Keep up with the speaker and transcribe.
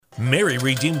Mary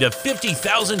redeemed a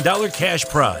 $50,000 cash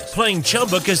prize playing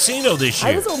Chumba Casino this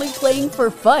year. I was only playing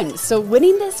for fun, so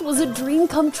winning this was a dream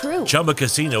come true. Chumba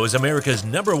Casino is America's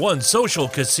 #1 social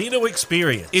casino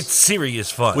experience. It's serious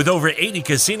fun. With over 80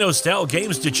 casino-style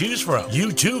games to choose from,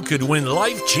 you too could win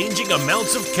life-changing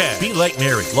amounts of cash. Be like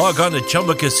Mary. Log on to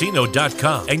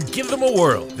ChumbaCasino.com and give them a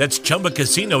whirl. That's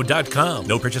ChumbaCasino.com.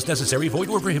 No purchase necessary. Void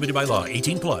where prohibited by law.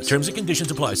 18 plus. Terms and conditions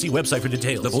apply. See website for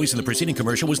details. The voice in the preceding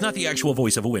commercial was not the actual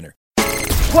voice of a winner.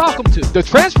 Welcome to the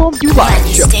Transform You Live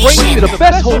Show, bringing you the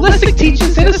best holistic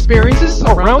teachings and experiences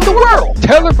around the world,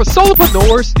 tailored for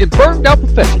solopreneurs and burned out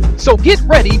professionals. So get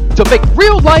ready to make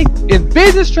real life and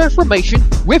business transformation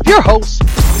with your host,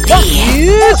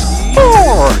 Marcus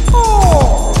Ford.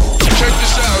 Check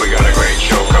this out. We got a great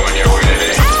show coming your way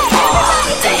today.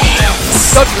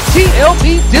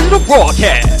 WTLB Digital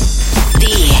Broadcast,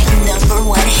 the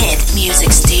 #1 hit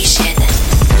music station.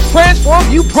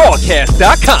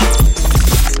 TransformYouBroadcast.com.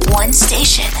 One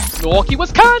station. Milwaukee,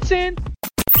 Wisconsin.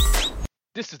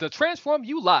 This is the Transform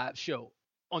You Live Show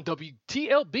on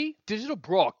WTLB Digital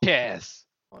Broadcast.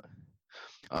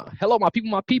 Hello, my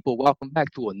people. Welcome back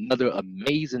to another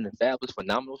amazing and fabulous,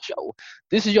 phenomenal show.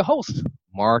 This is your host,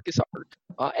 Marcus Hart,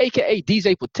 a.k.a.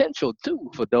 DJ Potential,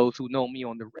 too, for those who know me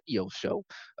on the radio show.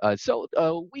 So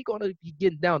we're going to be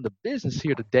getting down to business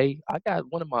here today. I got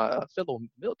one of my fellow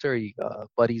military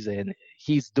buddies, and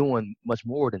he's doing much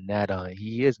more than that.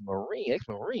 He is Marine,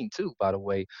 ex-Marine, too, by the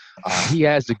way. He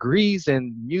has degrees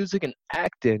in music and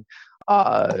acting.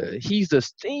 He's the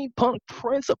steampunk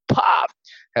prince of pop,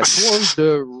 has formed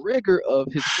the rigor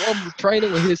of his formal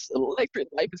training and his electric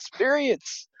life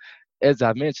experience. As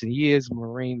I mentioned, he is a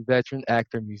Marine veteran,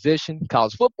 actor, musician,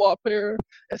 college football player,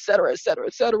 etc.,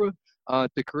 to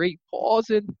create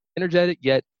pausing, energetic,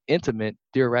 yet intimate,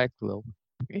 direct,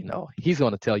 he's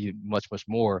going to tell you much, much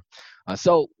more.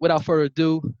 So without further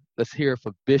ado, let's hear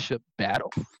from Bishop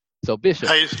Battle. So Bishop.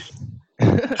 Hey,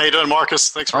 how you doing,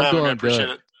 Marcus? Thanks for having me. I appreciate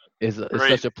it. It's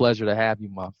such a pleasure to have you,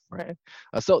 my friend.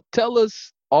 So tell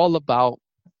us all about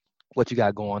what you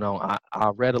got going on. I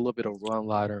read a little bit of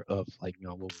one-liner of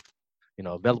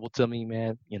available to me,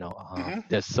 man.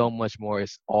 There's so much more.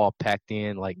 It's all packed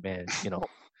in. An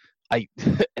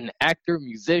actor,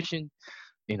 musician,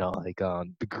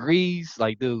 degrees.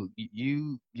 Like, dude,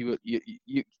 you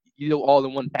all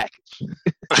in one package.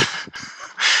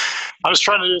 I'm just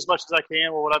trying to do as much as I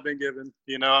can with what I've been given.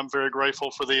 I'm very grateful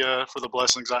for the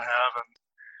blessings I have, and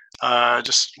I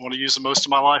just want to use the most of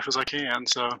my life as I can.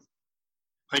 So,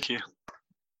 thank you.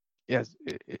 Yes,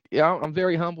 yeah, I'm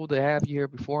very humbled to have you here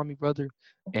before me, brother.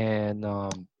 And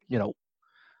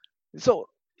so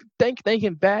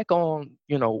thinking back on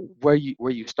where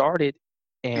you started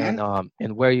and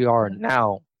and where you are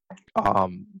now,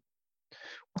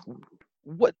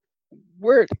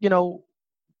 where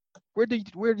did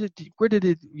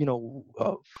it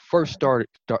first start?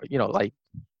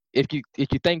 If you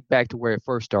think back to where it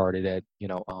first started at,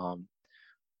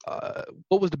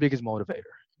 what was the biggest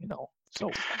motivator? So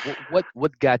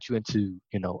what got you into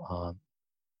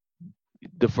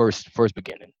the first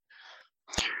beginning?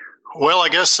 Well, I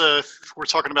guess if we're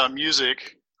talking about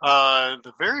music,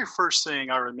 the very first thing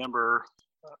I remember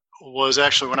was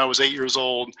actually when I was 8 years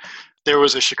old. There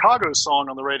was a Chicago song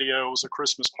on the radio. It was a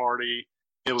Christmas party.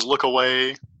 It was "Look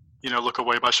Away," "Look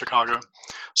Away" by Chicago.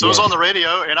 So It was on the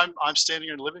radio, and I'm standing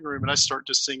in the living room, and I start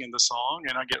just singing the song,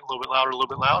 and I get a little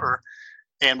bit louder.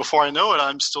 And before I know it,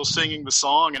 I'm still singing the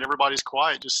song, and everybody's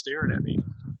quiet, just staring at me.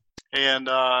 And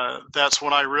that's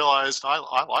when I realized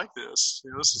I like this.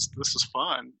 This is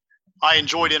fun. I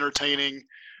enjoyed entertaining.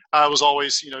 I was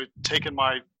always, taking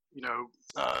my,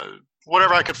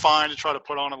 whatever I could find to try to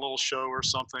put on a little show or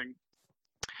something.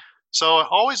 So I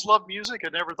always loved music. I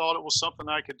never thought it was something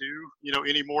I could do,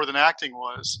 any more than acting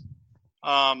was.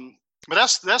 But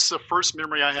that's the first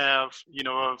memory I have,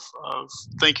 of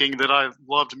thinking that I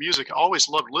loved music. I always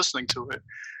loved listening to it.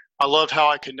 I loved how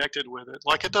I connected with it,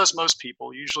 like it does most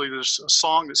people. Usually there's a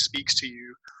song that speaks to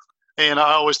you. And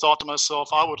I always thought to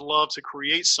myself, I would love to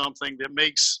create something that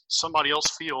makes somebody else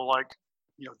feel like,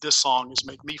 this song is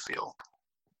making me feel.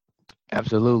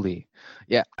 Absolutely.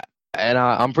 Yeah. And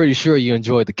I'm pretty sure you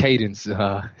enjoyed the cadence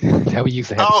that we used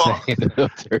to have to say in the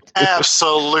military.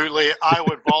 Absolutely. I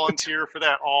would volunteer for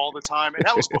that all the time. And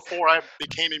that was before I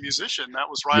became a musician. That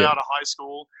was right out of high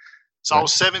school. So I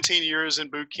was 17 years in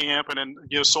boot camp and then,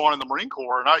 so on in the Marine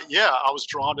Corps. And I was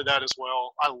drawn to that as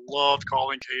well. I loved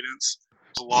calling cadence.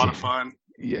 It was a lot of fun.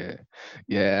 Yeah,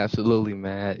 absolutely,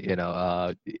 man.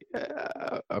 I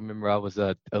remember I was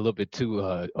a little bit too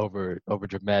over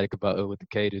dramatic about it with the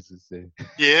cadences.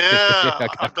 Yeah,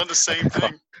 I've done the same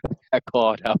thing. I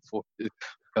called out for it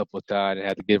couple of times and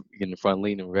had to get in the front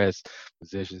lean and rest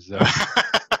position. So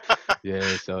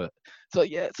yeah, so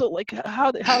yeah, so like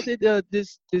how did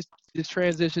this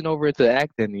transition over into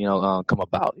acting, come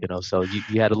about? So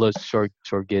you had a little short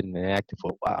getting into acting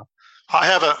for a while. I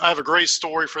have a great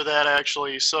story for that,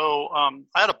 actually. So I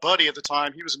had a buddy at the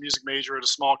time. He was a music major at a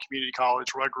small community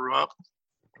college where I grew up.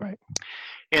 Right.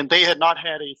 And they had not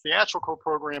had a theatrical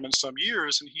program in some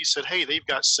years. And he said, hey, they've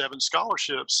got 7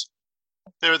 scholarships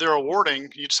they're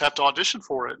awarding. You just have to audition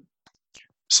for it.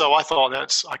 So I thought,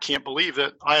 I can't believe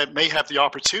that I may have the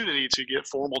opportunity to get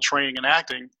formal training in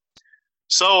acting.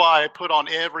 So I put on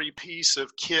every piece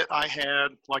of kit I had,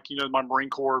 like, my Marine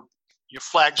Corps,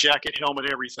 flak jacket, helmet,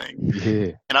 everything.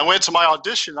 Yeah. And I went to my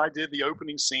audition. I did the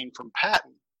opening scene from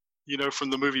Patton, from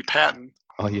the movie Patton.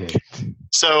 Oh, yeah.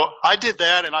 So I did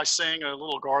that, and I sang a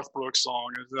little Garth Brooks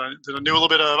song that I knew a little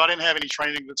bit of. I didn't have any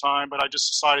training at the time, but I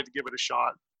just decided to give it a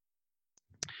shot.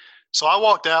 So I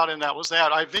walked out, and that was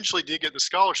that. I eventually did get the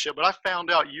scholarship, but I found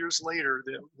out years later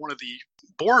that one of the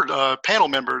board panel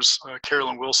members,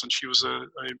 Carolyn Wilson, she was a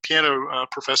piano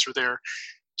professor there.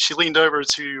 She leaned over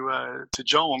to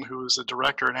Joan, who was the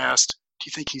director, and asked, "Do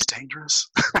you think he's dangerous?"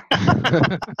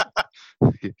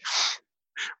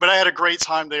 But I had a great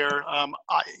time there.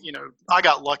 I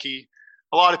got lucky.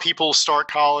 A lot of people start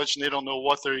college and they don't know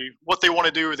what they want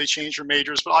to do, or they change their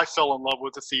majors. But I fell in love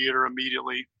with the theater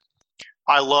immediately.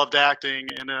 I loved acting,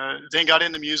 and then got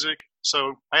into music.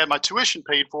 So I had my tuition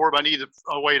paid for, but I needed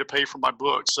a way to pay for my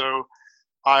book. So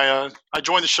I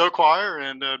joined the show choir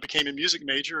and became a music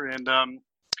major, and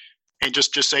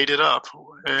just ate it up.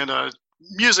 And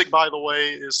music, by the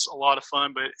way, is a lot of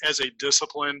fun, but as a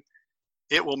discipline,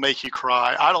 it will make you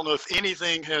cry. I don't know if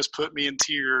anything has put me in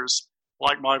tears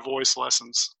like my voice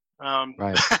lessons.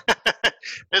 Right.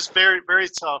 It's very, very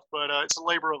tough, but it's a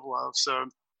labor of love. So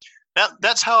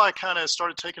that's how I kind of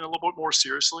started taking it a little bit more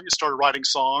seriously. I started writing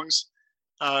songs.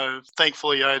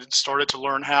 Thankfully, I started to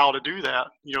learn how to do that,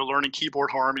 learning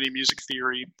keyboard harmony, music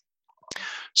theory.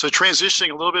 So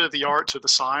transitioning a little bit of the art to the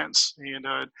science. And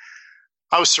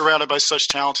I was surrounded by such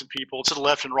talented people to the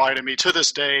left and right of me. To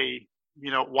this day,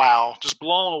 wow, just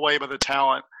blown away by the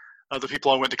talent of the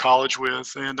people I went to college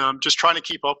with, and just trying to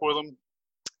keep up with them,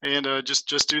 and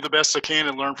just do the best I can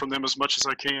and learn from them as much as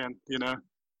I can.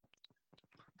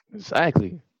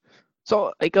 Exactly.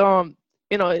 So like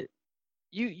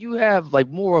you have like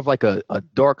more of like a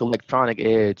dark electronic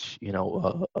edge,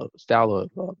 a style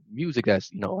of music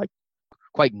that's like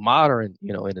quite modern,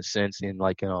 in a sense, and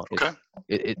like Okay.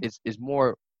 it's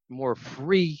more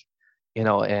free, and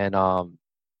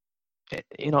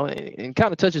and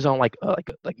kind of touches on like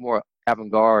more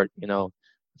avant-garde,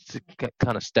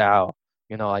 kind of style,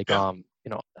 Yeah.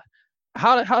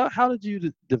 how did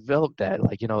you develop that?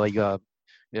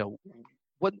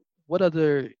 What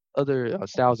other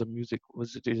styles of music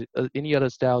was it? Any other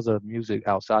styles of music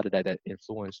outside of that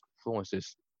influenced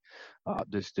this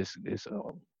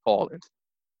calling?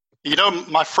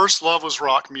 My first love was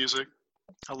rock music.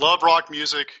 I love rock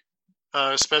music,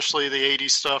 especially the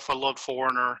 80s stuff. I loved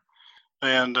Foreigner.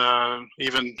 And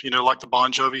even, like the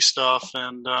Bon Jovi stuff,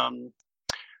 and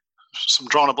some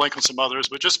drawing a blank on some others,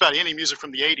 but just about any music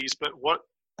from the 80s. But what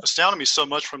astounded me so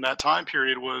much from that time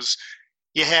period was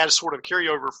you had sort of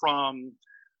carryover from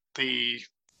the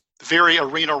very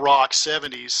arena rock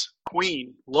 70s.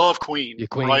 Queen, love Queen. Yeah,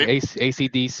 Queen, right?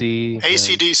 AC/DC.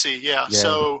 AC/DC, yeah.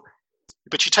 So,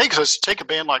 but you take a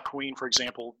band like Queen, for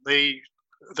example.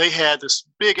 They had this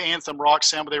big anthem rock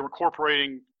sound, but they were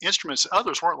incorporating instruments.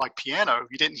 Others weren't, like piano.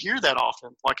 You didn't hear that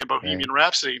often, like in Bohemian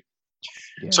Rhapsody.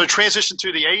 Yeah. So transition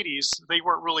to the 80s, they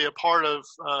weren't really a part of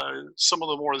some of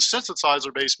the more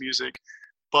synthesizer-based music.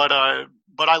 But I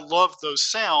loved those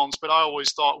sounds, but I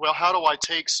always thought, well, how do I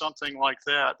take something like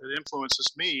that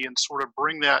influences me and sort of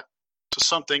bring that to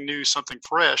something new, something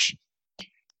fresh?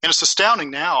 And it's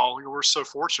astounding now. We're so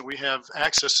fortunate. We have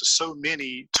access to so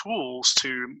many tools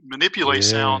to manipulate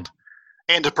sound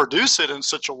and to produce it in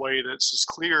such a way that's as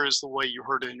clear as the way you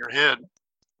heard it in your head.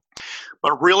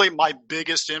 But really, my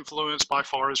biggest influence by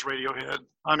far is Radiohead.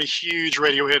 I'm a huge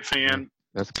Radiohead fan.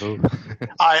 That's cool.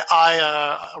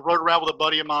 I rode around with a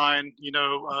buddy of mine,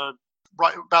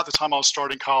 right about the time I was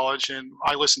starting college, and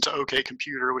I listened to OK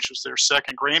Computer, which was their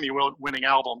second Grammy-winning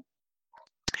album.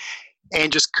 And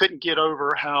just couldn't get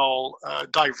over how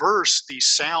diverse these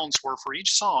sounds were for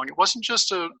each song. It wasn't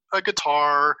just a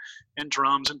guitar and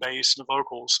drums and bass and the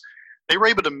vocals. They were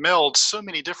able to meld so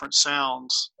many different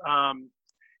sounds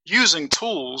using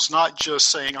tools, not just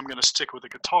saying, I'm going to stick with the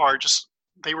guitar. Just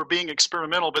they were being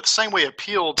experimental, but the same way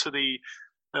appealed to the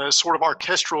sort of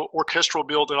orchestral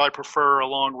build that I prefer,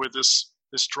 along with this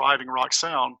driving rock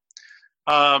sound.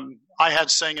 I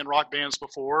had sang in rock bands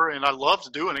before, and I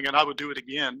loved doing it, and I would do it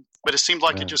again. But it seemed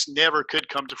like it just never could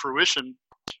come to fruition,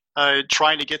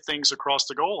 trying to get things across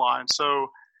the goal line. So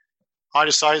I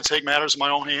decided to take matters in my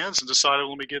own hands and decided,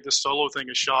 let me give this solo thing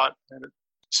a shot. And it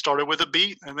started with a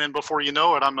beat, and then before you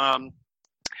know it,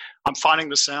 I'm finding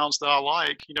the sounds that I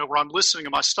like, where I'm listening to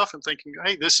my stuff and thinking,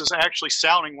 hey, this is actually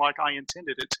sounding like I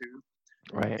intended it to.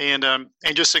 Right. And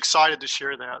just excited to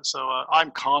share that. So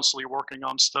I'm constantly working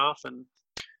on stuff, and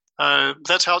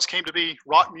that's how it's came to be,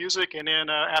 rock music. And then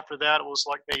after that, it was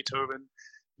like Beethoven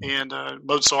and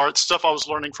Mozart, stuff I was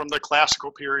learning from the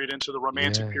classical period into the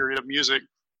romantic period of music,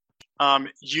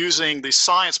 using the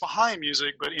science behind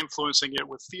music, but influencing it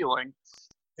with feeling.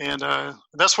 And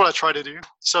that's what I try to do.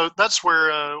 So that's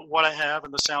where what I have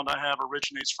and the sound I have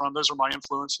originates from. Those are my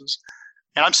influences.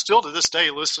 And I'm still to this day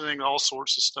listening to all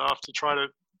sorts of stuff to try to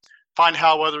find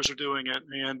how others are doing it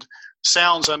and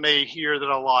sounds I may hear that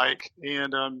I like,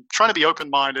 and trying to be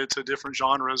open-minded to different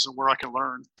genres and where I can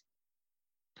learn.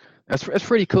 That's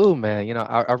pretty cool, man.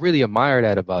 I really admire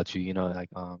that about you.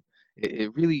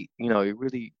 It really,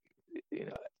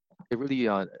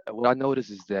 what I notice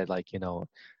is that,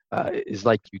 it's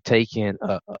like you take in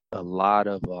a lot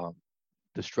of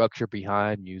the structure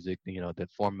behind music, the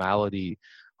formality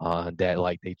that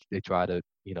like they try to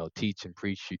teach and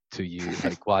preach to you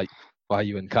like while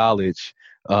you're in college,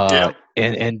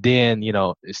 and then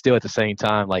still at the same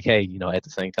time, like, hey, at the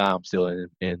same time I'm still an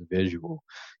individual,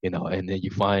 and then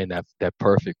you find that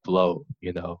perfect flow.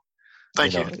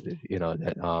 Thank you.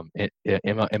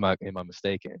 Am I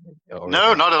mistaken?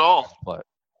 No, not at all. But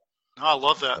no, I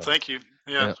love that. Thank you.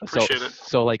 Yeah, appreciate it.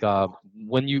 So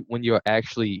when you're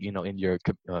actually in your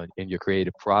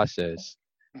creative process,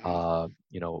 does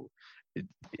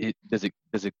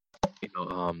it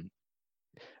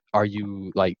are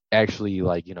you like actually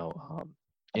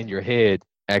in your head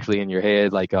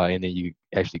like and then you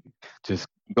actually just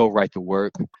go right to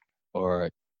work, or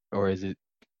is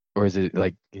it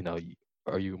like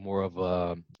are you more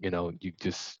of you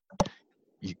just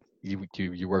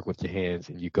you work with your hands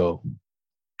and you go?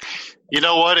 You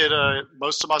know what?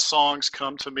 Most of my songs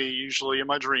come to me usually in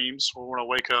my dreams or when I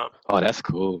wake up. Oh, that's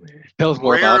cool, man. Tell us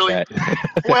more about that.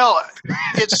 Well,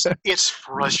 it's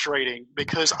frustrating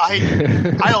because I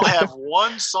don't have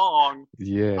one song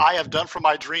I have done from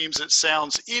my dreams that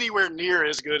sounds anywhere near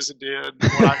as good as it did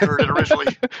when I heard it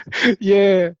originally.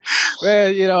 Yeah,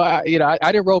 man.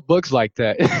 I didn't wrote books like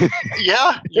that.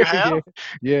 Yeah, you have.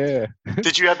 Yeah.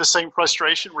 Did you have the same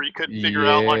frustration where you couldn't figure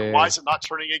out why is it not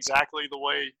turning exactly the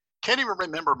way? Can't even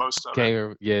remember most of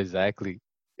it. Yeah, exactly.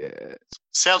 Yeah.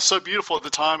 Sounds so beautiful at the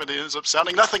time, and it ends up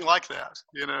sounding nothing like that.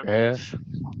 Yeah.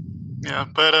 Yeah,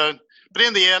 but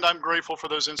in the end, I'm grateful for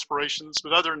those inspirations.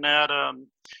 But other than that,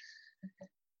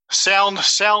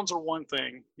 sounds are one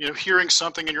thing. Hearing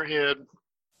something in your head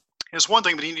is one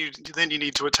thing, but then you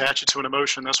need to attach it to an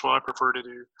emotion. That's what I prefer to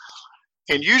do.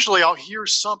 And usually I'll hear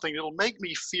something that'll make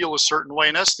me feel a certain way.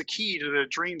 And that's the key to the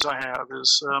dreams I have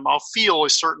is I'll feel a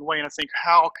certain way. And I think,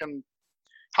 how can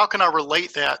I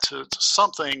relate that to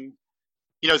something,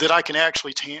 that I can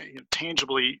actually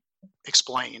tangibly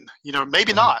explain?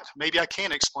 Maybe not. Maybe I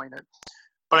can't explain it.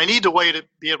 But I need a way to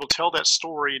be able to tell that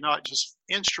story, not just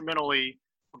instrumentally,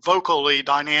 vocally,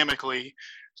 dynamically,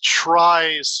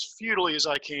 try as futilely as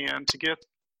I can to get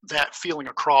that feeling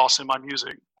across in my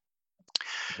music.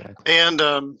 And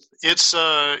it's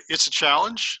a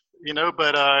challenge,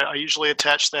 but I usually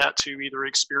attach that to either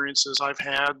experiences I've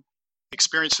had,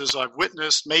 experiences I've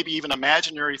witnessed, maybe even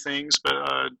imaginary things.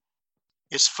 But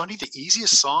it's funny, the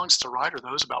easiest songs to write are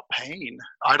those about pain.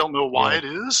 I don't know why it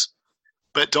is,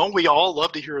 but don't we all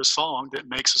love to hear a song that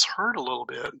makes us hurt a little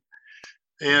bit?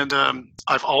 And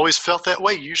I've always felt that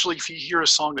way. Usually if you hear a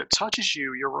song that touches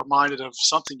you, you're reminded of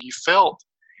something you felt,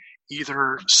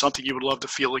 either something you would love to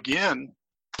feel again,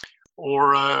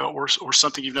 or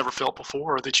something you've never felt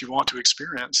before that you want to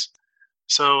experience.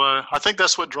 So I think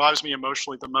that's what drives me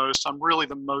emotionally the most. I'm really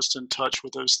the most in touch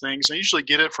with those things. I usually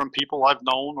get it from people I've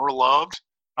known or loved.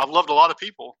 I've loved a lot of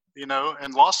people,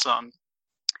 and lost some.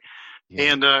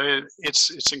 Yeah. And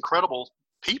it's incredible.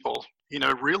 People,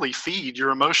 really feed your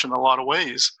emotion in a lot of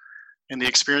ways, and the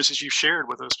experiences you've shared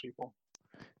with those people.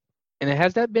 And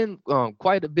has that been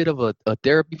quite a bit of a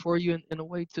therapy for you in a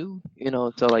way too?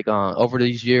 So over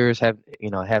these years, have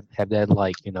that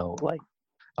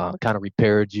kind of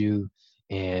repaired you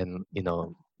and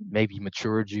maybe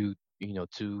matured you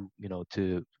to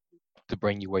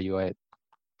bring you where you're at?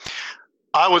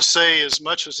 I would say as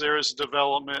much as there is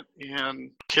development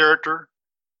in character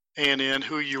and in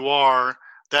who you are,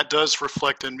 that does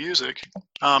reflect in music.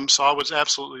 So I would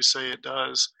absolutely say it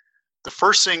does. the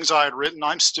first things I had written,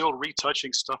 I'm still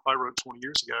retouching stuff I wrote 20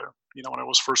 years ago, when I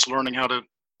was first learning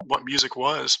what music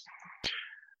was.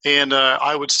 And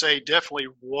I would say definitely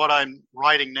what I'm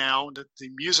writing now, the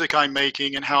music I'm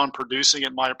making and how I'm producing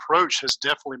it, my approach has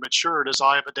definitely matured as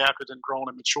I have adapted and grown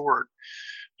and matured.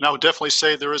 And I would definitely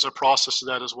say there is a process to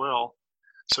that as well.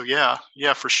 So yeah,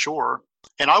 for sure.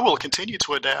 And I will continue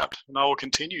to adapt and I will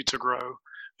continue to grow.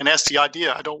 And that's the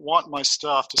idea. I don't want my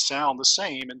stuff to sound the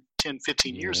same in 10,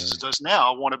 15 years as it does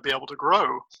now. I want to be able to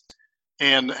grow.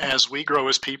 And as we grow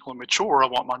as people and mature, I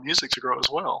want my music to grow as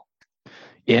well.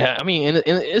 Yeah, I mean, and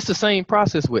it's the same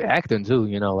process with acting too.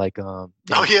 Oh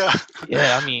yeah.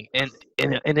 Yeah, I mean, and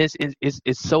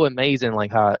it's so amazing,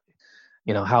 like how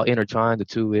how intertwined the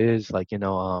two is. Like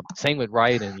same with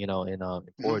writing, and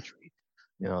poetry.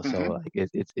 So like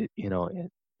it's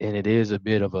and it is a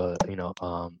bit of a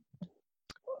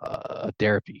a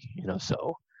therapy.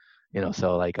 So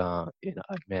like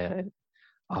like, man,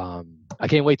 I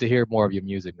can't wait to hear more of your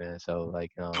music, man. So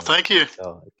like thank you.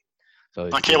 So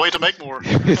I can't wait to make more.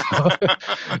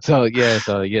 so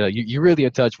you really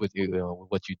in touch with with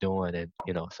what you're doing, and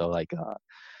so like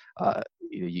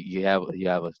you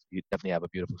definitely have a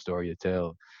beautiful story to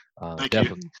tell. Thank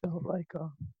definitely. you. So like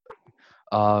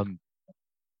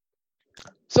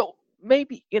so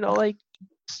maybe like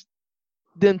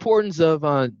the importance of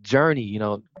journey.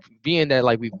 Being that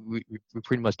like we're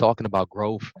pretty much talking about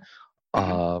growth.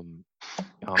 How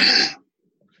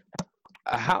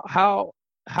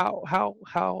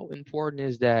important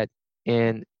is that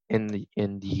in the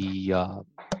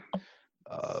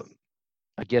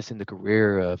I guess in the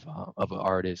career of an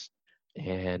artist,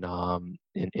 and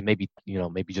maybe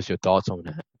maybe just your thoughts on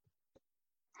that.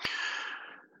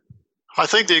 I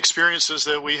think the experiences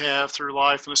that we have through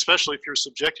life, and especially if you're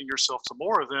subjecting yourself to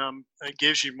more of them, it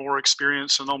gives you more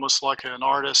experience. And almost like an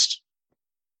artist,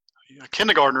 a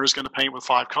kindergartner is going to paint with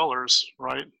 5 colors,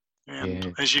 right?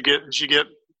 And as you get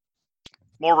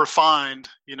more refined,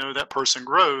 that person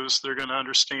grows, they're going to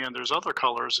understand there's other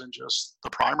colors than just the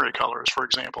primary colors, for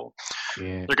example.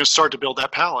 They're going to start to build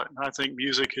that palette. And I think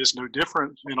music is no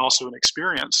different, and also an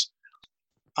experience.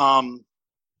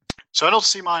 So I don't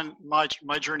see my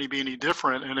journey being any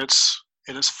different. And it's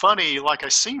funny, like I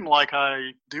seem like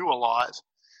I do a lot,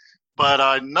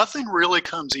 but nothing really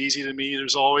comes easy to me.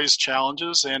 There's always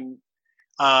challenges. And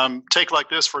take like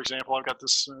this, for example, I've got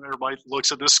this, everybody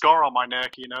looks at this scar on my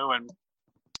neck, and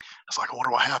it's like, I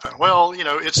wonder what happened. Well,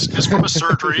 it's from a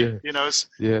surgery.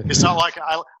 It's not like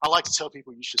I like to tell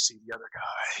people you should see the other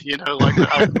guy.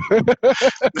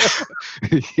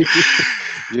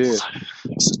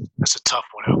 That's a tough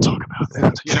one. I'll talk about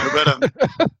that.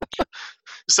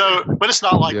 But it's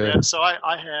not like that. So I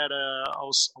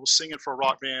was singing for a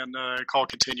rock band called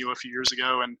Continue a few years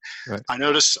ago, and I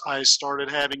noticed I started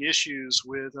having issues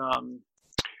with.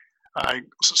 I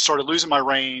started losing my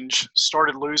range,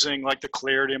 started losing like the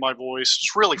clarity in my voice.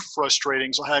 It's really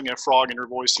frustrating. So having a frog in your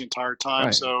voice the entire time.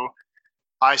 Right. So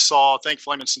I saw,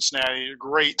 thankfully I'm in Cincinnati, a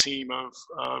great team of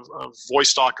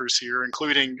voice doctors here,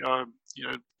 including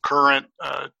current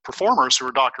performers who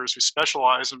are doctors who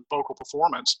specialize in vocal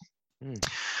performance.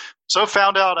 So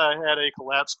found out I had a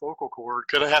collapsed vocal cord.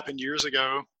 Could have happened years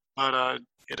ago, but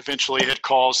it eventually had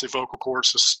caused the vocal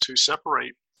cords to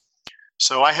separate.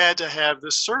 So I had to have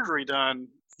this surgery done,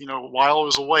 while I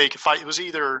was awake. It was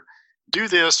either do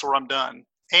this or I'm done.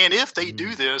 And if they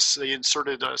do this, they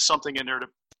inserted something in there to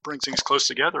bring things close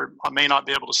together. I may not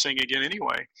be able to sing again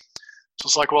anyway. So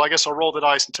it's like, well, I guess I'll roll the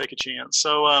dice and take a chance.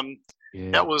 So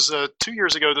that was 2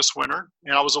 years ago this winter,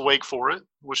 and I was awake for it,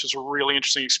 which is a really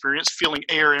interesting experience, feeling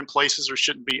air in places there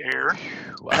shouldn't be air.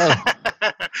 Wow.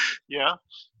 Yeah.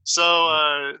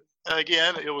 So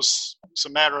again, it's a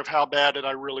matter of how bad did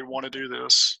I really want to do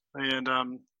this. And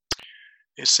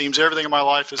it seems everything in my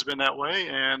life has been that way.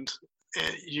 And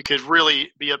you could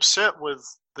really be upset with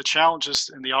the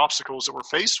challenges and the obstacles that we're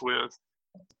faced with.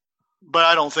 But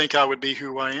I don't think I would be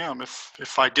who I am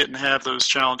if I didn't have those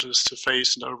challenges to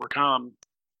face and to overcome.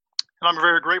 And I'm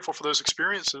very grateful for those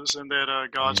experiences, and that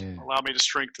God's allowed me the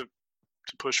strength to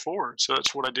push forward. So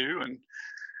that's what I do. And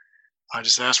I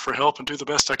just ask for help and do the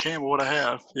best I can with what I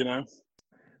have,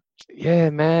 Yeah,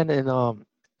 man. And,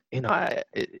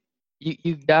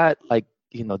 you got like,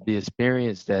 the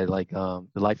experience that like, the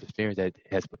life experience that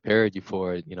has prepared you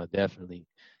for it, definitely,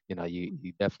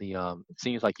 you definitely, it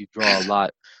seems like you draw a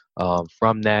lot,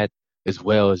 from that, as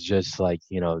well as just like,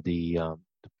 the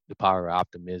power of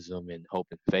optimism and hope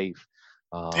and faith.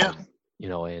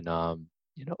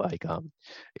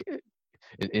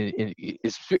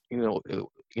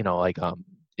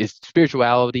 Is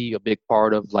spirituality a big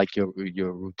part of like your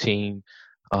routine,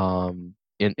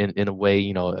 in a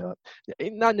way,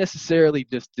 not necessarily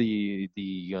just the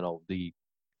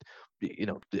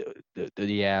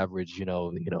average,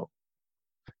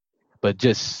 but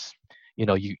just,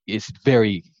 it's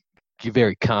you're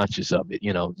very conscious of it,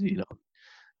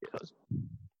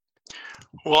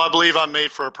 Well, I believe I'm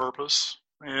made for a purpose,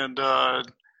 and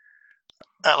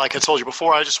like I told you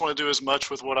before, I just want to do as much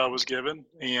with what I was given,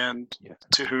 and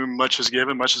to whom much is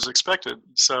given, much is expected.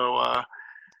 So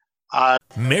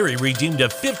Mary redeemed a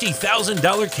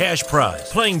 $50,000 cash prize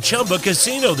playing Chumba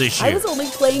Casino this year. I was only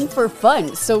playing for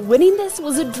fun, so winning this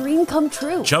was a dream come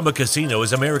true. Chumba Casino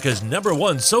is America's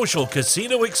 #1 social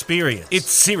casino experience.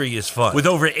 It's serious fun. With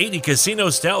over 80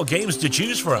 casino-style games to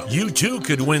choose from, you too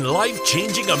could win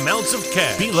life-changing amounts of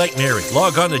cash. Be like Mary.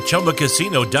 Log on to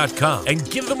ChumbaCasino.com and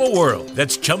give them a whirl.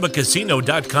 That's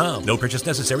ChumbaCasino.com. No purchase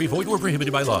necessary. Void or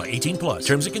prohibited by law. 18 plus.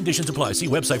 Terms and conditions apply. See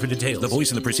website for details. The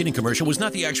voice in the preceding commercial was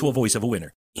not the actual voice of a winner.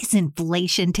 Is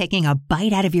inflation taking a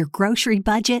bite out of your grocery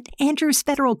budget? Andrews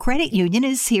Federal Credit Union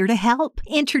is here to help.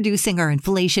 Introducing our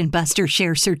Inflation Buster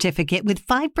Share Certificate with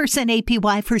 5%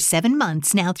 APY for 7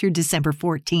 months now through December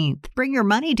 14th. Bring your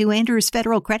money to Andrews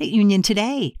Federal Credit Union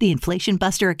today. The Inflation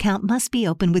Buster account must be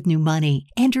open with new money.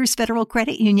 Andrews Federal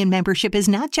Credit Union membership is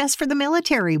not just for the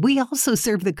military. We also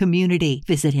serve the community.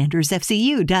 Visit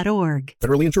andrewsfcu.org.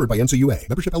 Federally insured by NCUA.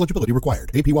 Membership eligibility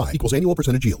required. APY equals annual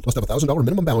percentage yield. Must have $1,000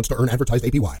 minimum balance to earn advertised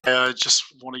APY. I just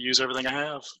want to use everything I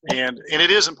have, and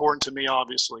it is important to me,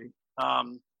 obviously,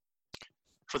 for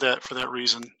that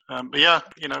reason. But yeah,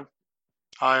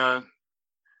 I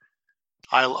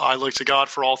look to God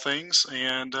for all things,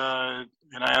 and I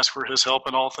ask for His help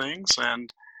in all things,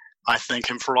 and I thank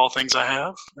Him for all things I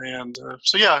have, and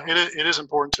so yeah, it is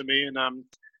important to me, and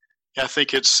I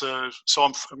think it's so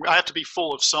I have to be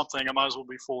full of something. I might as well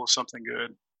be full of something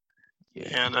good,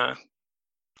 and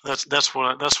that's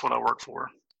what I work for.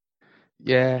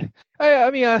 Yeah,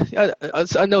 I mean, I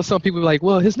know some people are like,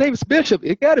 well, his name is Bishop.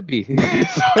 It got to be.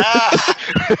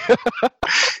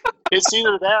 It's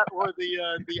either that or the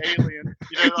alien.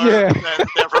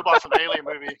 That robot from the Alien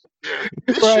movie. Yeah.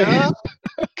 Bishop, Right.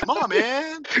 come on,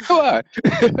 man. Come on.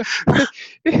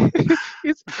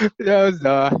 It's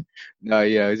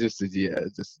just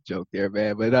a joke there,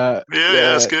 man. But Yeah,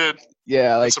 that's good.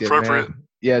 Yeah, I like That's that, appropriate. man.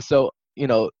 Yeah, so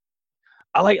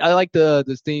I like the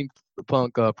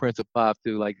steampunk Prince of Pop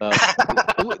too. Like, when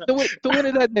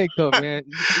did that thing come, man?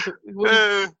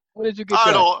 When did you get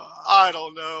that? I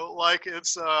don't know. Like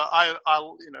it's I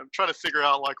trying to figure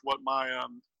out like what my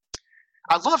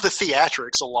I love the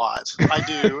theatrics a lot. I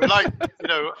do, and I'm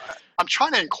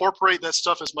trying to incorporate that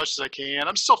stuff as much as I can.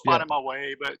 I'm still finding my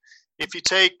way, but if you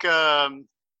take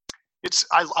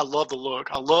I love the look.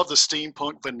 I love the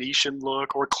steampunk Venetian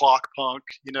look or clock punk.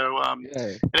 An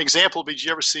example would be: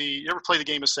 you ever play the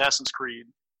game Assassin's Creed?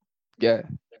 Yeah.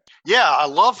 Yeah, I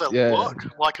love that Yeah. look,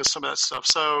 like some of that stuff.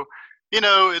 So,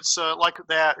 it's like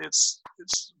that. It's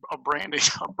a branding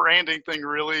thing,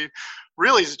 really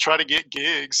to try to get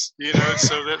gigs.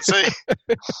 So that's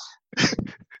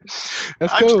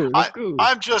That's cool. That's cool.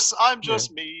 I'm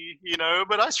just me,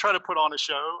 but I try to put on a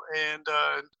show, and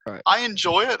Right. I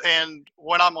enjoy it. And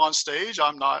when I'm on stage,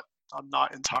 I'm not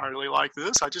entirely like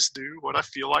this. I just do what I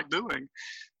feel like doing,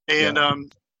 and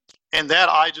and that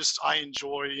I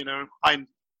enjoy.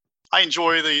 I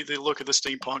enjoy the look of the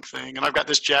steampunk thing, and I've got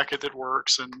this jacket that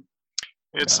works, and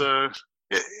it's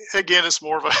again, it's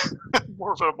more of a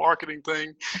marketing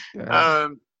thing,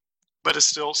 but it's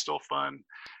still fun.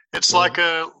 It's like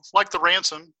the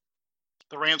Ransom.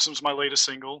 The Ransom's my latest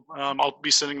single. I'll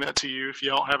be sending that to you if you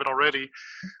don't have it already.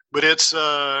 But it's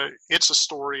a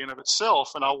story in of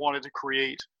itself, and I wanted to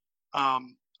create a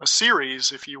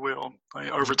series, if you will,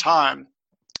 over time.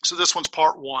 So this one's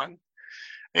part one,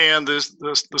 and the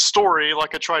story,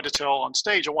 like I tried to tell on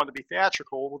stage, I wanted to be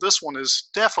theatrical. Well, this one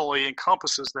definitely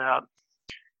encompasses that.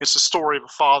 It's a story of a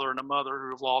father and a mother who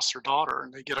have lost their daughter,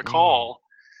 and they get a call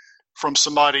from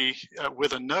somebody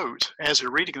with a note. As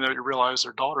they're reading the note, you realize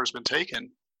their daughter's been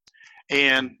taken,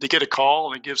 and they get a call,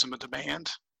 and it gives them a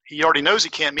demand. He already knows he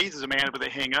can't meet the demand, but they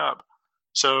hang up.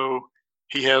 So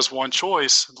he has one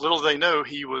choice. Little do they know,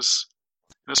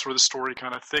 that's where the story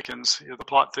kind of thickens. The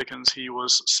plot thickens. He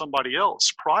was somebody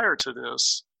else prior to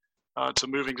this, to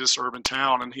moving to this urban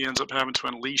town, and he ends up having to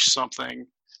unleash something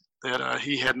that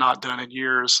he had not done in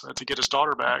years to get his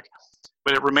daughter back.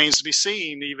 But it remains to be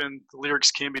seen. Even the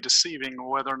lyrics can be deceiving,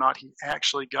 whether or not he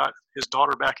actually got his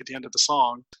daughter back at the end of the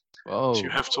song. Oh. So you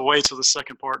have to wait till the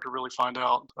second part to really find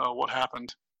out what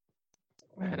happened.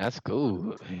 Man, that's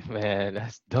cool. Man,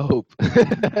 that's dope.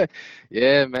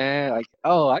 Yeah, man. Like,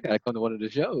 oh, I gotta come to one of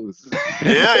the shows.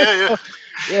 Yeah.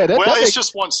 Yeah, Well, that it's makes,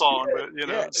 just one song, but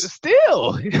yeah, it's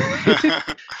still.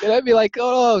 And I'd be like,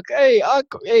 oh, hey,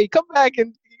 hey, come back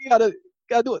and you gotta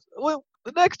do it. Well,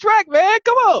 the next track, man.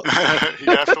 Come on. you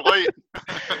have to wait.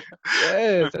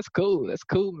 Yes, that's cool. That's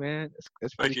cool, man.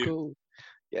 That's Thank pretty you. cool.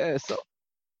 Yeah. So,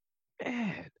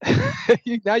 man,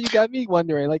 now you got me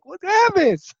wondering, like, what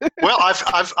happens? Well,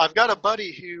 I've got a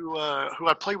buddy who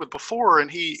I played with before, and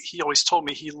he always told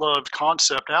me he loved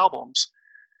concept albums.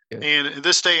 Yeah. And in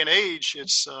this day and age,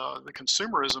 it's the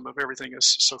consumerism of everything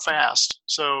is so fast.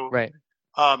 So Right.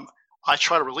 I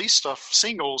try to release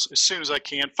singles as soon as I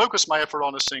can, focus my effort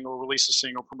on a single, release a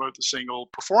single, promote the single,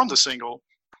 perform the single,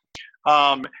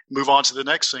 move on to the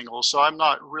next single. So I'm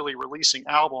not really releasing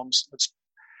albums.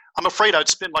 I'm afraid I'd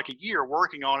spend like a year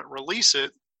working on it, release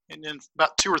it, and then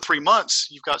about 2 or 3 months,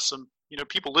 you've got some,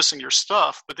 people listening to your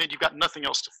stuff, but then you've got nothing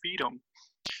else to feed them.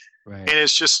 Right. And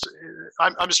it's just,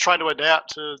 I'm just trying to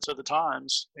adapt to the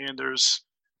times. And there's,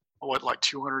 like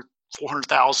 200,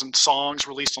 400,000 songs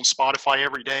released on Spotify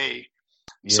every day.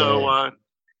 Yeah. So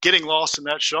getting lost in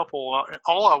that shuffle,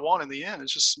 all I want in the end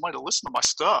is just somebody to listen to my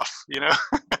stuff,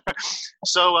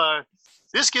 So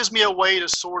this gives me a way to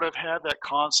sort of have that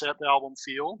concept album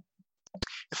feel.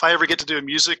 If I ever get to do a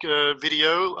music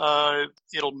video,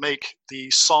 it'll make the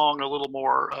song a little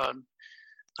more,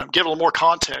 give a little more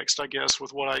context, I guess,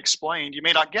 with what I explained. You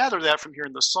may not gather that from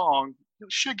hearing the song. You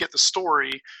should get the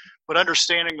story, but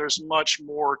understanding there's much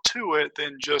more to it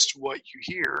than just what you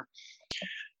hear.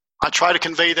 I try to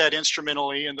convey that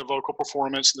instrumentally in the vocal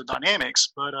performance and the dynamics,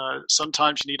 but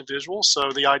sometimes you need a visual.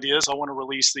 So the idea is I want to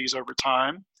release these over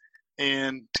time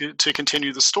and to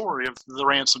continue the story of the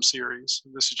Ransom series.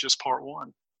 This is just part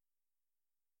 1.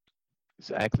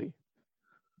 Exactly.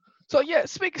 So yeah,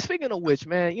 speaking of which,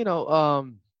 man,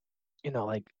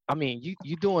 like, I mean,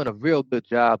 you doing a real good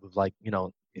job of, like,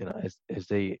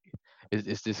 as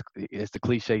the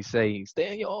cliche say,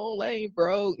 stay in your own lane,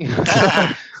 bro.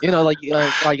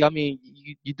 Like I mean,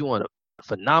 you doing a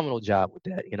phenomenal job with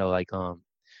that.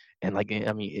 And like,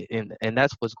 I mean, and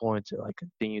that's what's going to, like,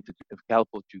 continue to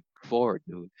catapult you forward,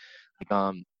 dude.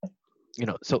 Like,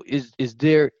 so is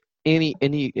there any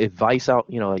advice out,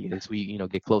 like, as we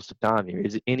get close to time here,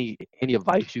 is it any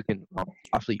advice you can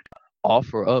actually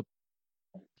offer up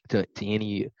to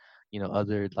any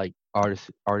other, like, artists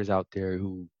out there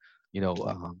who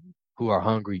who are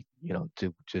hungry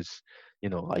to just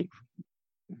like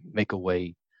make a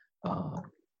way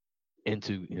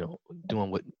into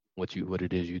doing what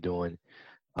it is you're doing,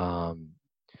 and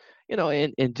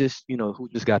just who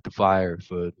just got the fire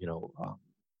for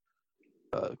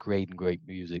creating great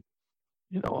music,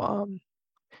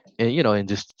 and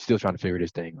just still trying to figure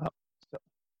this thing out. So.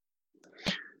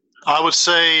 I would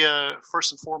say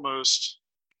first and foremost,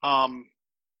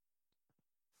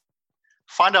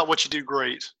 find out what you do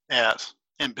great at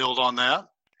and build on that.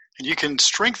 And you can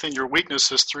strengthen your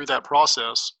weaknesses through that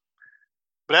process.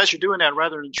 But as you're doing that,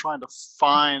 rather than trying to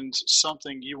find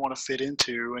something you want to fit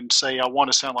into and say, I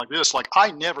want to sound like this, like,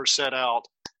 I never set out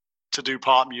to do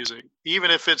pop music,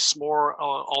 even if it's more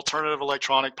alternative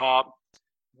electronic pop.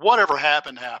 Whatever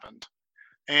happened.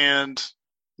 And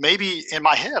maybe in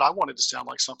my head, I wanted to sound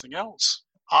like something else.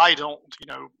 I don't,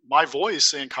 my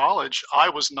voice in college,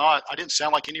 I didn't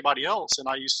sound like anybody else. And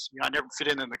I never fit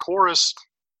in the chorus.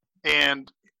 And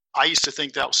I used to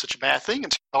think that was such a bad thing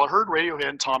until I heard Radiohead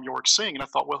and Tom York sing. And I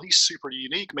thought, well, he's super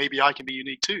unique. Maybe I can be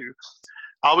unique too.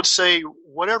 I would say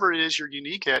whatever it is you're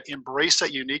unique at, embrace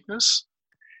that uniqueness.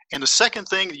 And the second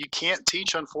thing that you can't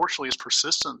teach, unfortunately, is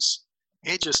persistence.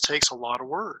 It just takes a lot of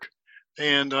work.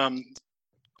 And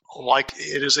like,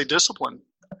 it is a discipline.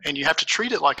 And you have to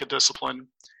treat it like a discipline.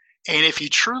 And if you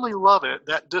truly love it,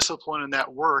 that discipline and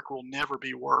that work will never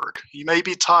be work. You may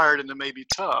be tired and it may be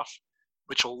tough,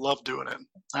 but you'll love doing it.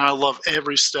 And I love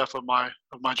every step of my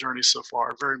journey so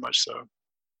far, very much so.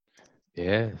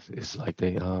 Yeah, it's like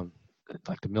the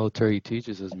military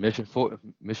teaches us mission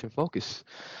focus.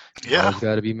 Yeah, it's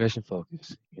got to be mission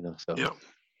focused. So yeah.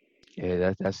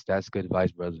 Yeah, that's good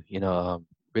advice, brother.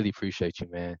 Really appreciate you,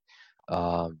 man.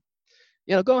 Go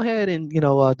ahead and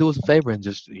do us a favor and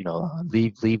just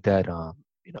leave that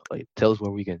like, tell us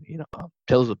where we can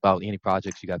tell us about any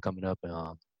projects you got coming up,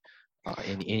 and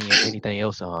anything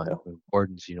else of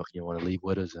importance you want to leave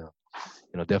with us.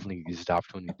 Definitely use the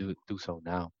opportunity to do so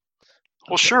now.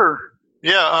 Well, sure.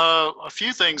 Yeah, a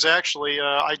few things actually.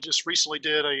 I just recently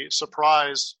did a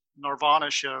surprise Nirvana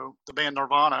show, the band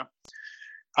Nirvana.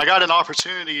 I got an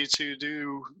opportunity to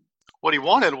do what he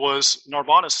wanted was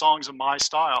Nirvana songs in my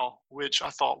style, which I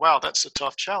thought, wow, that's a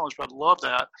tough challenge, but I'd love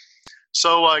that.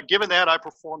 So given that, I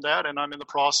performed that, and I'm in the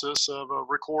process of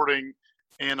recording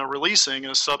and releasing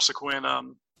a subsequent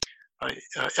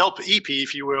EP,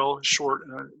 if you will, short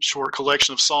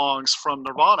collection of songs from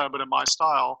Nirvana, but in my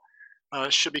style.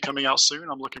 Should be coming out soon.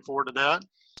 I'm looking forward to that.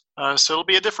 So it'll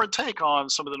be a different take on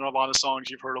some of the Nirvana songs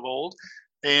you've heard of old.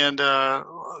 And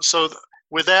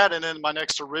with that, and then my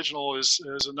next original is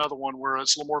another one where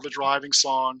it's a little more of a driving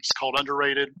song. It's called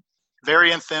Underrated.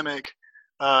 Very anthemic.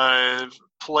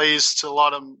 Plays to a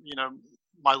lot of,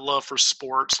 my love for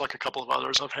sports, like a couple of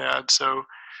others I've had. So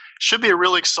should be a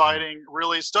really exciting,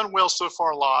 it's done well so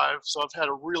far live. So I've had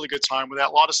a really good time with that.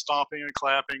 A lot of stomping and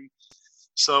clapping.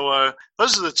 So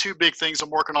those are the two big things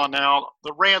I'm working on now.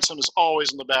 The Ransom is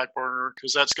always in the back burner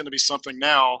because that's going to be something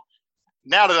now.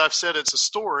 Now that I've said it's a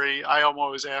story, I am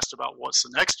always asked about what's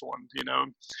the next one,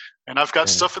 and I've got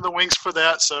stuff in the wings for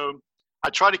that. So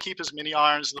I try to keep as many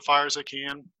irons in the fire as I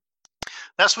can.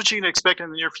 That's what you can expect in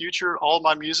the near future. All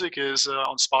my music is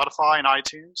on Spotify and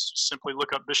iTunes. Simply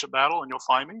look up Bishop Battle and you'll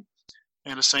find me.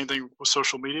 And the same thing with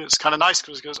social media. It's kind of nice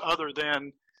because other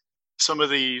than some of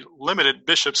the limited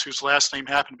bishops whose last name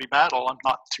happened to be Battle, I'm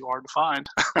not too hard to find.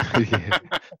 Yeah,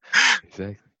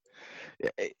 exactly.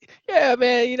 Yeah,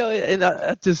 man. And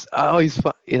I always,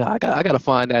 I got to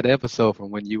find that episode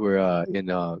from when you were in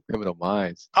Criminal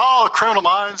Minds. Oh, Criminal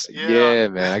Minds. Yeah. Yeah,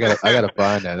 man. I gotta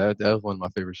find that. That was one of my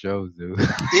favorite shows, dude.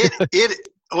 It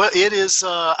is.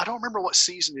 I don't remember what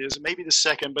season it is. Maybe the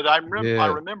second, but I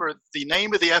remember the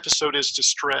name of the episode is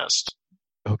Distressed.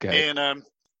 Okay. And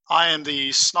I am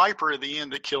the sniper at the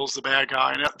end that kills the bad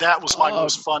guy, and that was my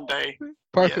most fun day.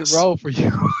 Perfect role for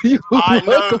you. I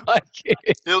know. Like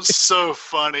it was so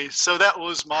funny. So that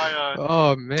was my.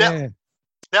 Oh man.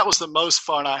 That was the most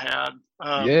fun I had.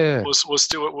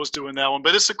 Was doing that one,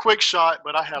 but it's a quick shot.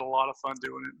 But I had a lot of fun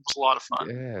doing it. It was a lot of fun.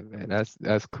 Yeah, man.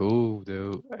 That's cool,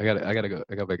 dude. I gotta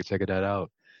go back and check that out.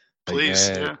 Please,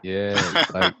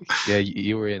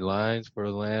 you were in Lines for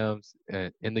the Lambs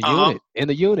and in the unit. In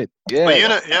the unit, yeah. The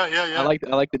unit, yeah. I liked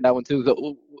that one too.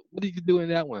 So, what did you do in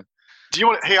that one? Do you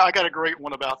want? Hey, I got a great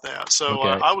one about that. So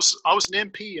I was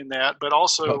an MP in that, but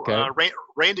also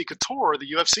Randy Couture,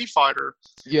 the UFC fighter,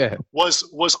 was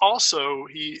also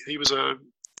he was a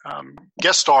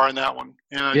guest star in that one.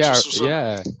 And I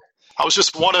was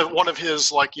just one of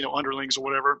his underlings or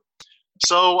whatever.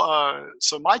 So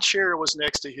my chair was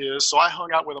next to his, so I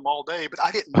hung out with him all day, but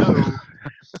I didn't know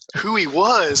who he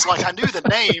was. Like I knew the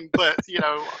name, but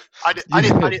I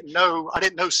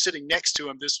didn't know sitting next to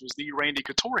him this was the Randy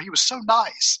Couture. He was so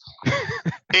nice,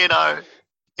 and I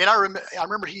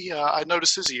remember I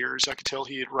noticed his ears. I could tell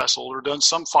he had wrestled or done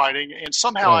some fighting, and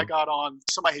somehow I got on.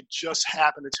 Somebody had just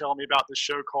happened to tell me about this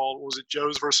show called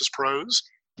Joe's versus Pros.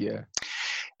 Yeah.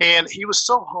 And he was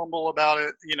so humble about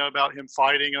it, about him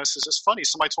fighting us. It's just funny.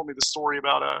 Somebody told me the story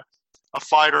about a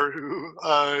fighter who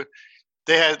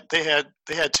they had to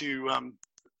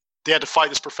fight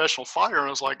this professional fighter, and I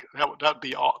was like, that'd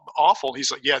be awful.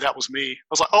 He's like, yeah, that was me. I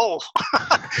was like, oh,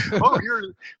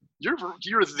 you're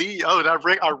the and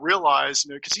I realized,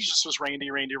 because he just was Randy,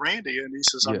 and he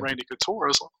says I'm Randy Couture. I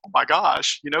was like, oh my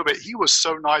gosh, but he was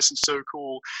so nice and so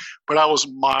cool, but I was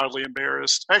mildly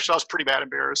embarrassed. Actually, I was pretty bad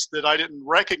embarrassed that I didn't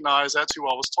recognize that's who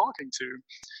I was talking to.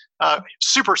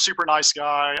 Super, super nice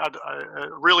guy. I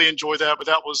really enjoyed that, but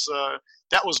that was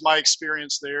my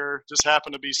experience there. Just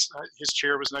happened to be his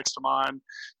chair was next to mine,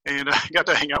 and I got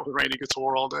to hang out with Randy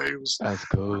Couture all day. That's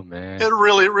cool, man. It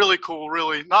really, really cool.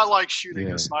 Really, not like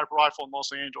shooting a sniper rifle in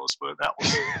Los Angeles, but that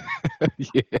was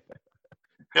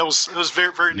It was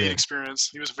very, very neat experience.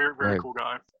 He was a very, very cool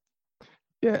guy.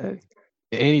 Yeah.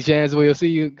 Any chance we'll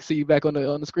see you back on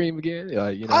the screen again?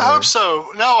 I hope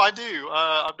so. No, I do.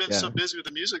 I've been so busy with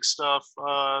the music stuff.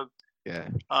 I'm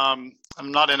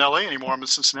not in LA anymore. I'm in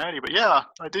Cincinnati, but yeah,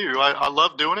 I do. I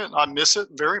love doing it. I miss it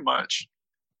very much,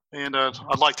 and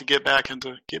I'd like to get back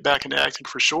into acting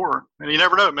for sure. And you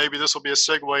never know. Maybe this will be a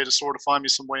segue to sort of find me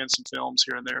some way in some films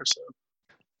here and there. So.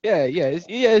 Yeah.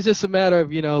 It's just a matter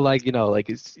of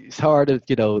it's hard to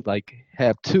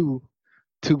have two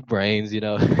brains,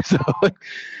 So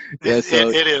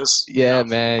it is. Yeah,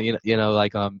 man. And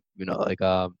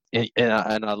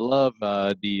I love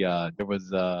there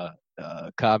was a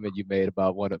comment you made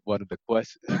about one of the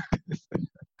questions.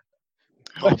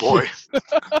 Oh boy.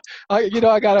 I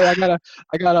gotta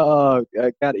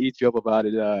eat you up about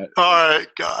it. All right,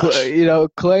 gosh.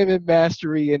 Claiming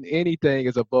mastery in anything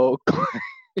is a bold claim.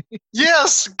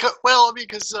 Yes. Well,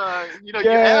 because you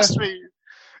asked me.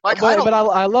 But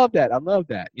I love that. I love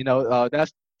that.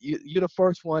 That's you're the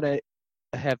first one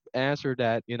have answered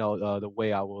that, the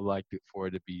way I would like it for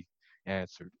it to be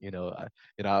answered. It's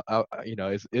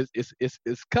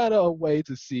kind of a way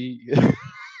to see.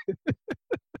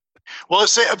 Well,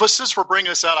 but since we're bringing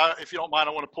this out, if you don't mind,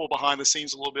 I want to pull behind the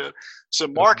scenes a little bit. So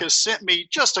Marcus sent me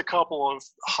just a couple of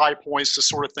high points to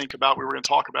sort of think about we were going to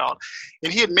talk about.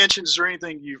 And he had mentioned, is there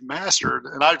anything you've mastered?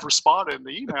 And I responded in the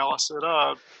email. I said,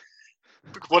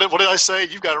 what did I say?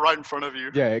 You've got it right in front of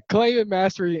you. Yeah, claiming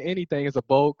mastery anything is a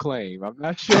bold claim. I'm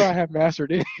not sure I have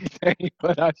mastered anything,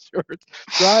 but I sure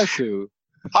try to.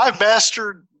 I've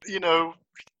mastered,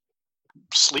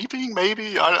 sleeping,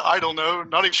 maybe. I don't know.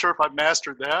 Not even sure if I've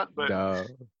mastered that, but no.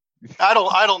 I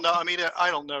don't know. I mean,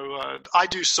 I don't know. I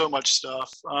do so much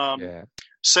stuff.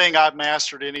 Saying I've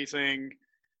mastered anything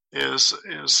is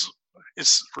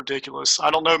it's ridiculous.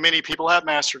 I don't know many people have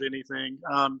mastered anything,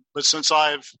 but since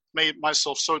I've made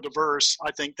myself so diverse,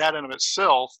 I think that in of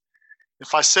itself,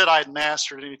 if I said I had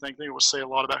mastered anything, I think it would say a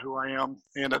lot about who I am,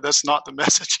 and that's not the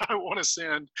message I want to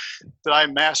send. That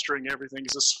I'm mastering everything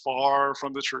is as far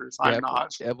from the truth. I'm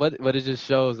not. Yeah, but it just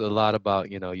shows a lot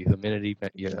about your humility,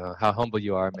 how humble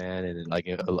you are, man, and like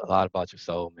a lot about your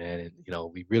soul, man. And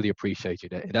we really appreciate you.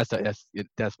 And that's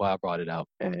why I brought it out,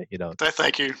 man.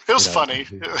 Thank you. It was funny.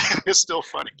 It's still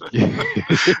funny.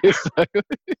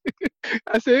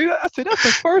 I said that's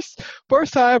the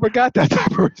first time I ever got that type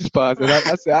of response, and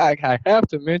I said I have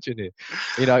to mention it.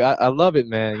 I love it,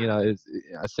 man.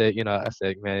 I said,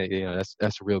 man,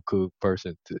 that's a real cool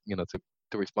person to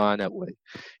respond that way.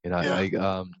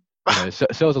 It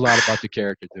shows a lot about your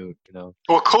character, dude.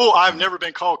 Well, cool. I've never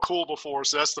been called cool before,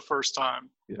 so that's the first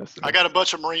time. Yes. I got a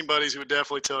bunch of Marine buddies who would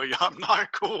definitely tell you I'm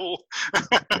not cool.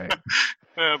 Okay.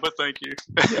 But thank you.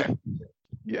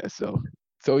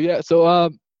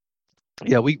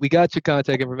 We got your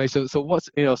contact information. So once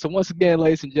again,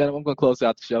 ladies and gentlemen, I'm going to close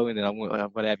out the show, and then I'm going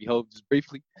to have you hold just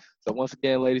briefly. So once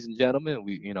again, ladies and gentlemen,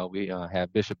 we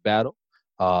have Bishop Battle.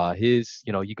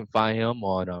 You can find him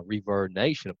on Reverb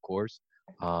Nation, of course.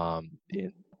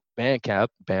 In Bandcamp.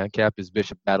 Bandcamp is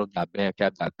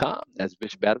bishopbattle.bandcamp.com. That's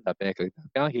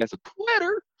bishopbattle.bandcamp.com. He has a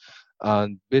Twitter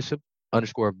on Bishop_Battle_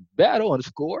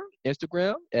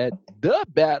 Instagram at The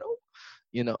Battle.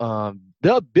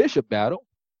 The Bishop Battle.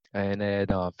 And at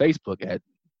Facebook at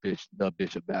The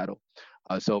Bishop Battle.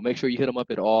 So make sure you hit them up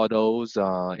at all those,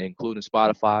 including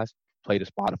Spotify. Play the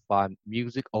Spotify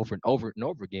music over and over and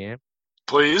over again.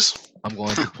 Please. I'm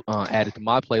going to add it to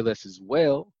my playlist as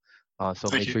well. So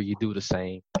Thank make you. sure you do the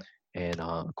same. And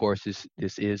of course, this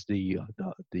is the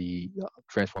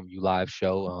Transform You Live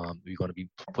show. We're going to be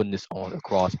putting this on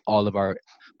across all of our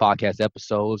podcast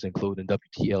episodes, including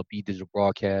WTLB Digital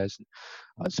Broadcast.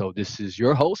 So this is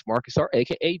your host, Marcus R.,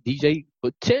 aka DJ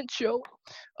Potential.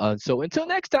 So until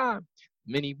next time,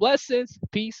 many blessings,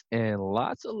 peace, and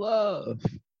lots of love.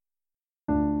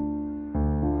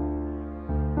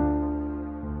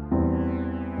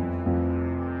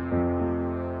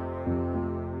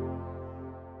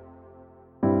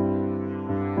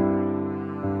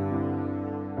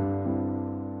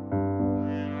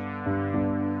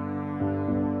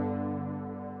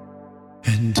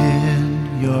 And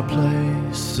in your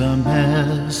place, a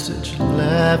message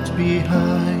left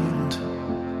behind.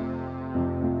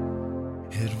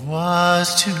 It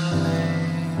was too late.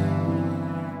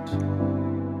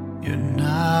 You're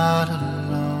not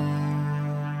alone.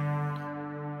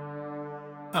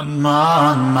 I'm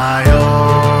on my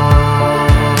own.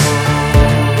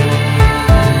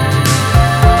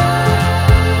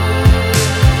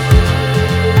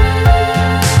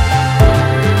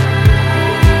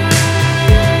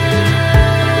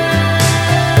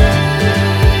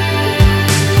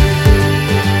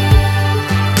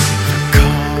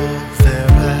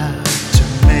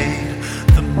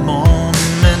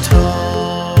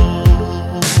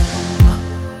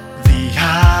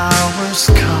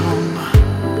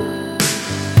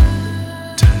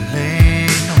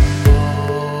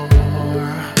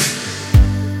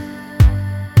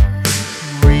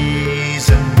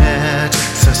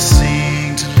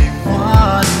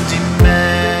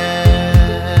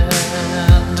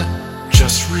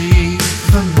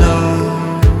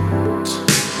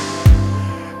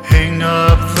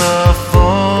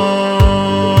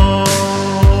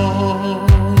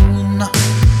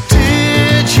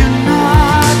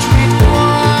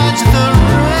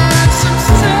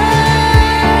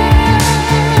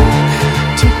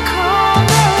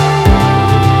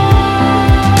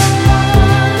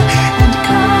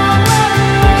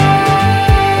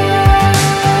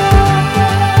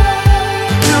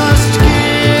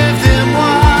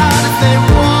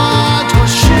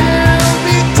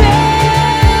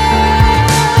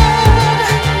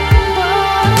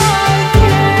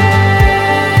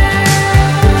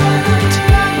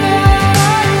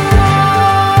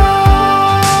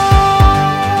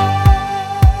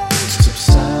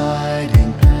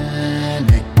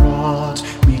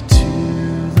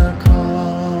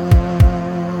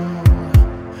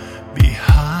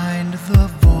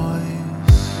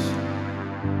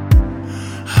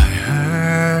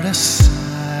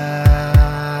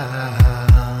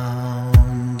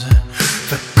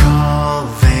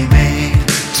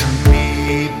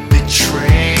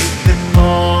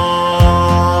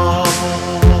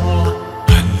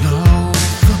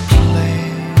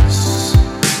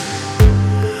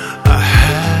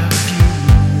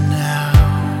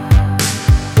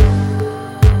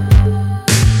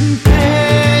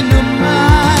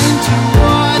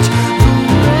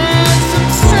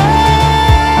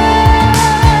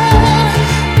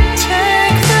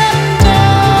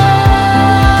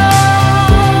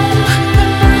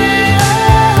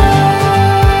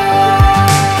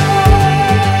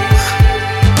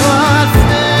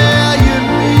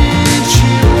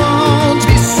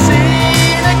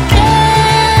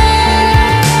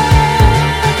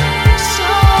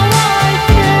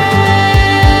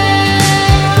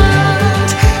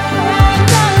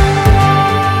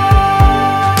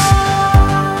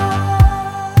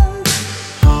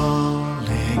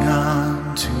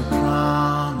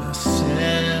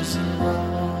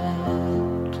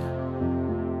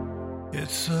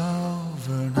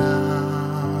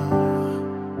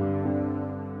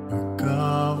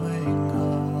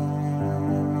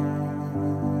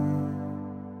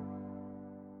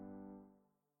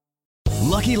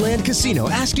 Lucky Land Casino,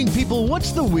 asking people,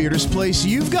 what's the weirdest place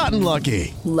you've gotten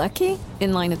lucky? Lucky?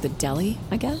 In line at the deli,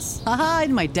 I guess? Aha,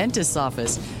 in my dentist's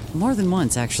office. More than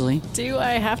once, actually. Do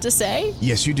I have to say?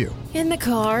 Yes, you do. In the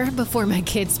car before my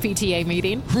kids' PTA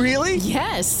meeting. Really?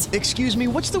 Yes. Excuse me,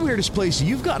 what's the weirdest place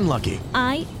you've gotten lucky?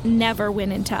 I never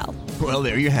win and tell. Well,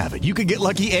 there you have it. You can get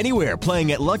lucky anywhere,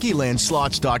 playing at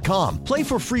LuckyLandSlots.com. Play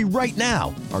for free right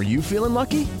now. Are you feeling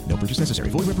lucky? No purchase necessary.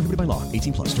 Void where prohibited by law.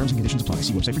 18 plus. Terms and conditions apply.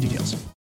 See website for details.